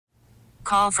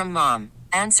Call from mom.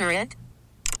 Answer it.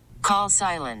 Call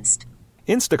silenced.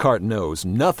 Instacart knows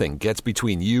nothing gets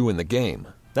between you and the game.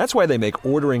 That's why they make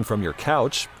ordering from your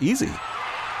couch easy.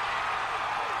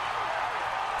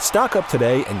 Stock up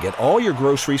today and get all your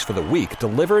groceries for the week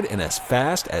delivered in as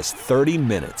fast as 30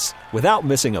 minutes without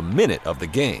missing a minute of the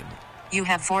game. You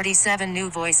have 47 new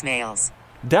voicemails.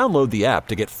 Download the app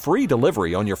to get free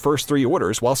delivery on your first 3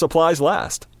 orders while supplies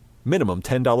last. Minimum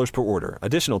 $10 per order.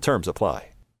 Additional terms apply.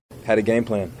 Had a game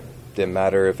plan. Didn't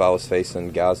matter if I was facing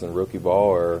guys in rookie ball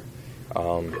or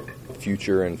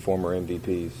future and former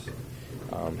MVPs.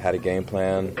 Had a game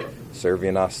plan. Servi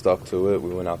and I stuck to it.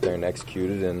 We went out there and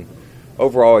executed. And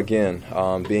overall, again,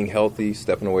 being healthy,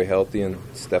 stepping away healthy, and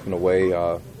stepping away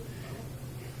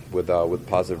with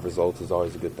positive results is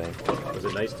always a good thing. Was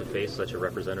it nice to face such a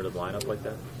representative lineup like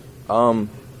that?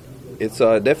 It's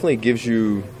definitely gives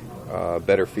you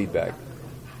better feedback.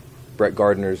 Brett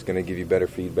Gardner's going to give you better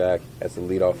feedback as a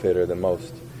leadoff hitter than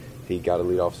most. He got a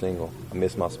leadoff single. I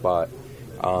missed my spot.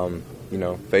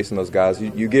 Facing those guys,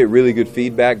 you get really good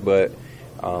feedback, but,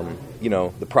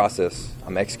 the process,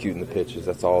 I'm executing the pitches.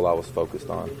 That's all I was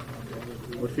focused on.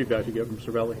 What feedback did you get from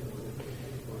Cervelli?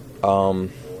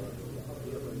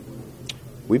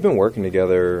 We've been working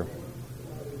together,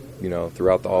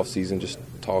 throughout the off season, just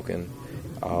talking.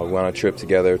 We went on a trip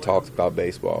together, talked about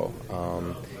baseball,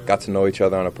 got to know each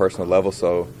other on a personal level.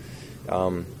 So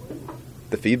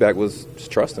the feedback was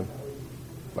just trust him,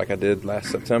 like I did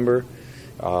last September,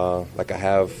 like I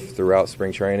have throughout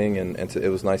spring training, and it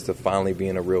was nice to finally be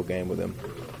in a real game with him.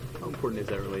 How important is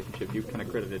that relationship? You kind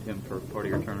of credited him for part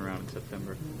of your turnaround in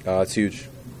September. It's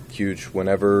huge.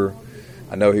 Whenever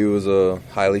I know he was a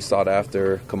highly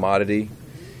sought-after commodity,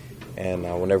 and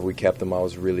whenever we kept him, I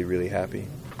was really, really happy.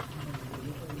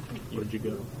 Where did you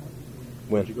go?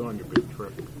 When? Where did you go on your big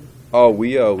trip? Oh,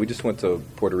 we just went to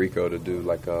Puerto Rico to do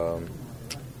like a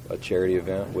charity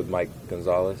event with Mike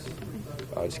Gonzalez.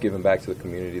 Just giving back to the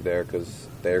community there because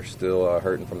they're still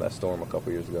hurting from that storm a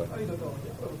couple years ago.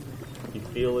 You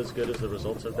feel as good as the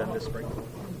results have been this spring?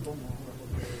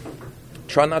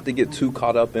 Try not to get too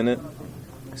caught up in it.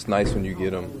 It's nice when you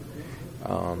get them.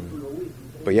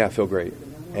 But yeah, I feel great.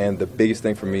 And the biggest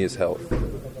thing for me is health.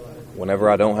 Whenever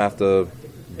I don't have to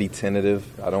be tentative,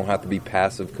 I don't have to be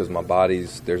passive because my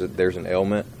body's there's an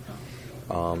ailment.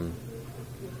 I'm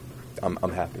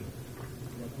happy.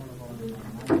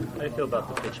 How do you feel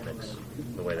about the pitch mix,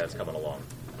 the way that's coming along?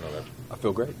 I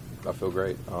feel great.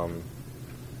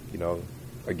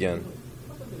 Again,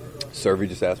 Servi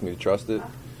just asked me to trust it,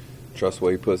 trust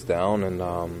what he puts down,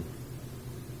 and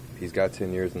he's got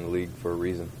 10 years in the league for a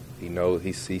reason.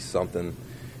 He sees something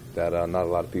that not a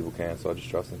lot of people can, so I just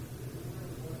trust him.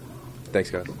 Thanks,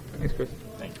 guys. Thanks, Chris.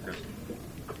 Thank you, Chris.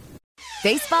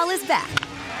 Baseball is back,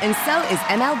 and so is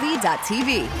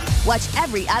MLB.tv. Watch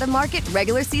every out-of-market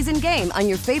regular season game on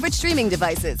your favorite streaming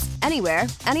devices, anywhere,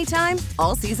 anytime,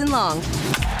 all season long.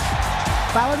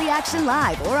 Follow the action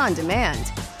live or on demand.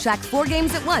 Track 4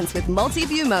 games at once with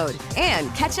multi-view mode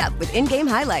and catch up with in-game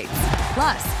highlights.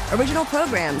 Plus, original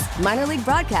programs, minor league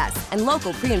broadcasts, and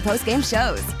local pre- and post-game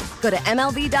shows. Go to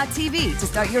MLB.tv to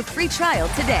start your free trial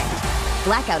today.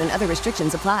 Blackout and other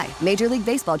restrictions apply. Major League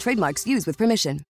Baseball trademarks used with permission.